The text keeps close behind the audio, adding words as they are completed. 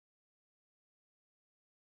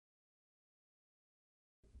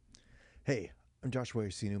Hey, I'm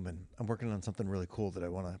Joshua C. Newman. I'm working on something really cool that I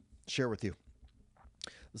want to share with you.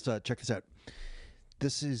 Let's check this out.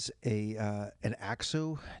 This is a an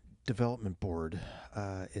Akso development board.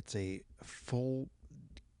 It's a full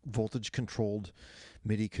voltage controlled,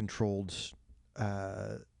 MIDI controlled,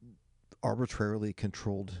 uh, arbitrarily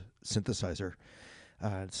controlled synthesizer.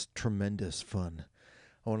 It's tremendous fun.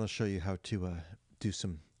 I want to show you how to do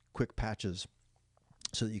some quick patches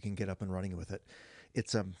so that you can get up and running with it.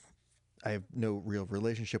 It's I have no real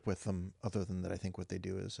relationship with them other than that I think what they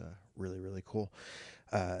do is really, really cool.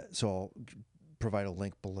 So I'll provide a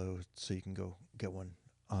link below so you can go get one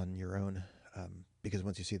on your own because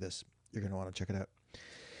once you see this, you're going to want to check it out.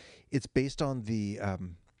 It's based on the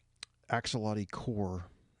Axolotl Core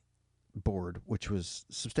board, which was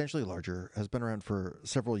substantially larger, has been around for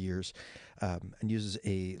several years, and uses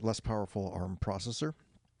a less powerful ARM processor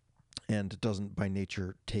and doesn't by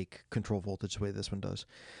nature take control voltage the way this one does.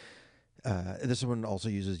 This one also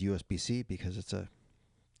uses USB-C because it's a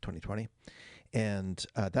 2020, and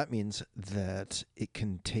that means that it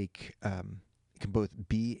can take it can both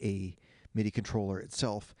be a MIDI controller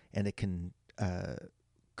itself, and it can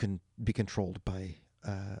be controlled by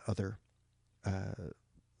other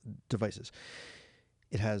devices.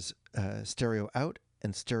 It has stereo out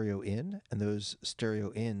and stereo in, and those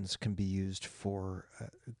stereo ins can be used for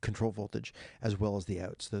control voltage as well as the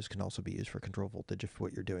outs. Those can also be used for control voltage if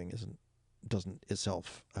what you're doing doesn't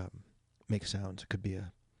itself make sounds. It could be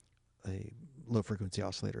a low frequency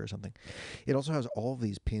oscillator or something. It also has all of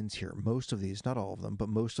these pins here. Most of these, not all of them, but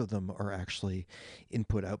most of them are actually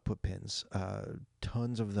input output pins.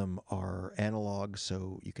 Tons of them are analog,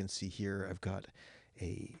 so you can see here I've got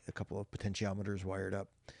a couple of potentiometers wired up,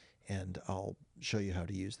 and I'll show you how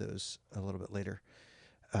to use those a little bit later.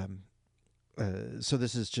 So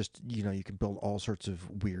this is just, you can build all sorts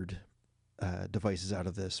of weird devices out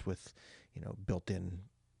of this with, built-in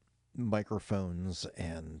microphones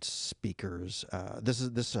and speakers.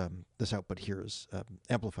 This output here is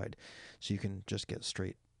amplified, so you can just get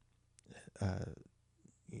straight,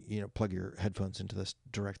 plug your headphones into this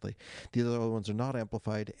directly. The other ones are not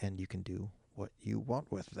amplified, and you can do what you want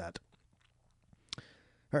with that.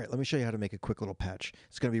 All right, let me show you how to make a quick little patch.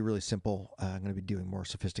 It's going to be really simple. I'm going to be doing more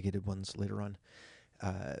sophisticated ones later on,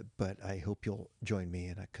 but I hope you'll join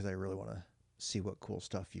me because I really want to see what cool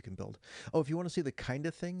stuff you can build. Oh, if you want to see the kind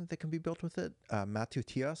of thing that can be built with it, Matthew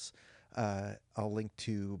Tias, I'll link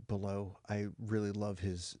to below. I really love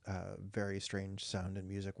his very strange sound and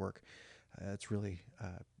music work. It's really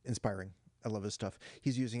inspiring. I love his stuff.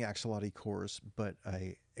 He's using Axolotl cores, but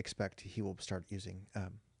I expect he will start using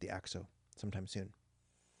the Akso sometime soon.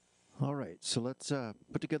 All right, so let's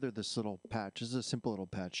put together this little patch. This is a simple little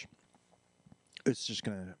patch. It's just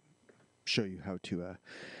going to show you how to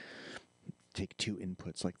take two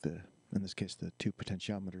inputs, like in this case, the two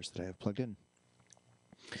potentiometers that I have plugged in.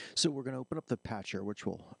 So we're going to open up the patcher, which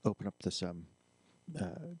will open up this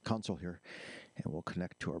console here, and we'll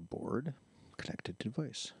connect to our board, connected to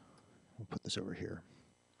device. We'll put this over here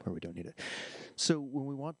where we don't need it. So when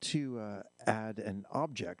we want to add an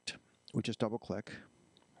object, we just double click,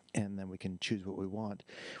 and then we can choose what we want.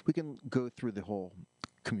 We can go through the whole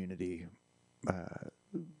community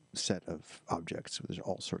set of objects. There's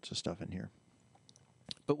all sorts of stuff in here.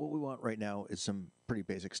 But what we want right now is some pretty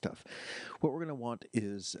basic stuff. What we're going to want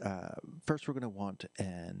is, first we're going to want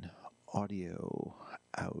an audio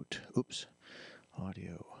out. Oops.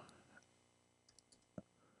 Audio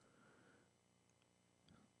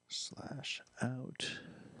 /out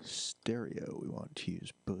stereo. We want to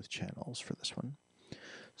use both channels for this one.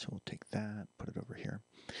 So we'll take that, put it over here.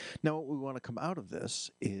 Now what we want to come out of this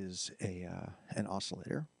is an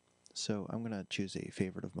oscillator. So I'm going to choose a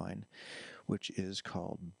favorite of mine, which is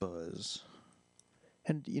called Buzz.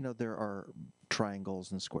 And, there are triangles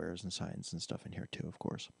and squares and signs and stuff in here too, of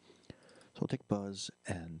course. So we'll take Buzz,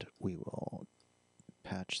 and we will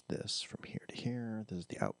patch this from here to here. This is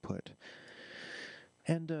the output.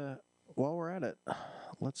 And while we're at it,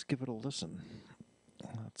 let's give it a listen.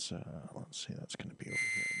 Let's see. That's going to be over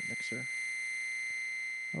here in the mixer.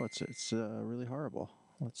 Oh, it's really horrible.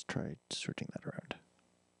 Let's try switching that around.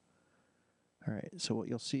 All right. So what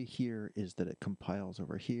you'll see here is that it compiles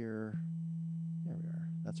over here. There we are.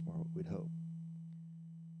 That's more what we'd hope.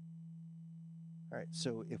 All right.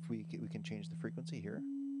 So if we can change the frequency here,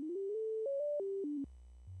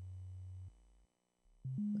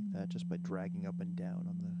 like that, just by dragging up and down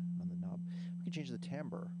on the knob. We can change the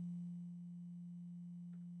timbre.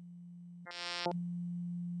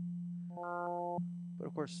 But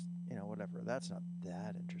of course, whatever. That's not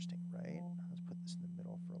that interesting, right? Let's put this in the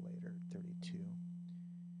middle for later. 32. We'll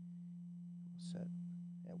set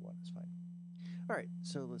at 1 is fine. All right,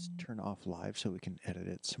 so let's turn off live so we can edit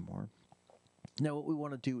it some more. Now, what we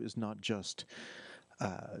want to do is not just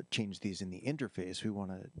change these in the interface. We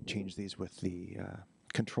want to change these with the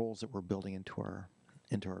controls that we're building into our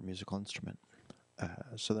musical instrument.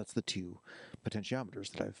 So that's the two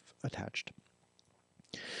potentiometers that I've attached.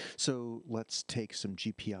 So let's take some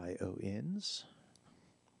GPIO ins.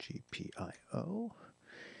 GPIO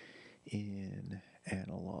in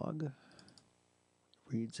analog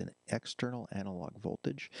reads an external analog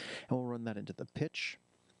voltage, and we'll run that into the pitch.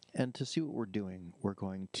 And to see what we're doing, we're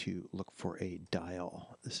going to look for a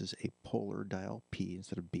dial. This is a polar dial, P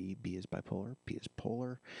instead of B. B is bipolar, P is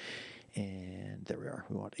polar. And there we are.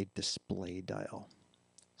 We want a display dial.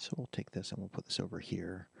 So we'll take this and we'll put this over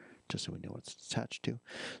here just so we know what it's attached to.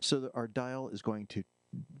 So our dial is going to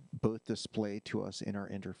both display to us in our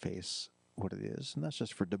interface what it is, and that's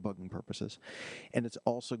just for debugging purposes. And it's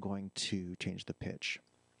also going to change the pitch.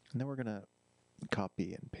 And then we're going to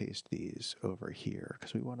copy and paste these over here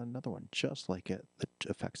because we want another one just like it that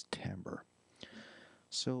affects timbre.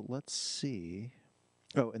 So let's see.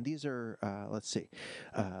 Oh, and these are, let's see,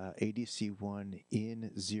 ADC1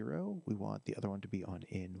 in 0. We want the other one to be on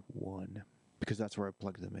in 1 because that's where I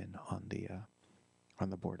plug them in on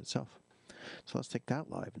the board itself. So let's take that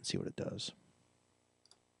live and see what it does.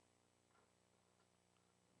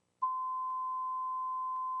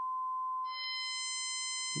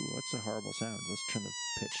 Ooh, that's a horrible sound. Let's turn the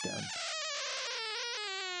pitch down.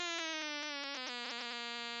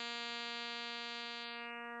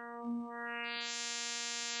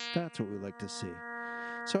 That's what we like to see.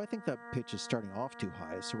 So I think that pitch is starting off too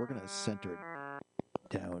high, so we're going to center it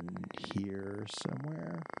down here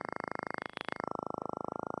somewhere.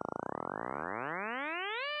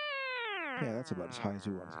 Yeah, that's about as high as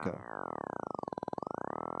we want it to go.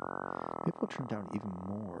 Maybe we'll turn it down even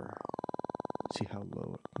more. See how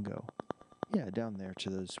low it can go. Yeah, down there to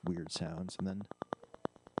those weird sounds, and then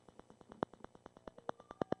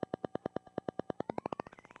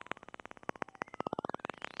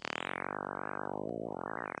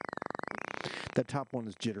that top one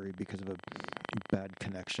is jittery because of a bad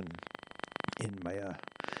connection in my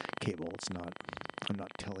cable. It's not. I'm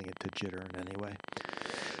not telling it to jitter in any way.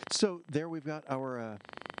 So there we've got our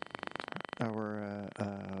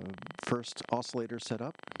first oscillator set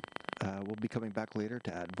up. We'll be coming back later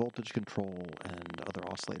to add voltage control and other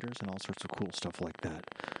oscillators and all sorts of cool stuff like that.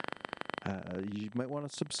 You might want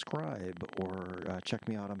to subscribe or check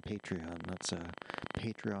me out on Patreon. That's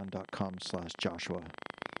patreon.com/Joshua.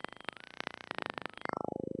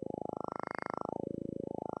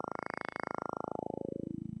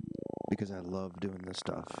 Because I love doing this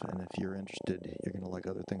stuff, and if you're interested, you're going to like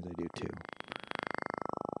other things I do too.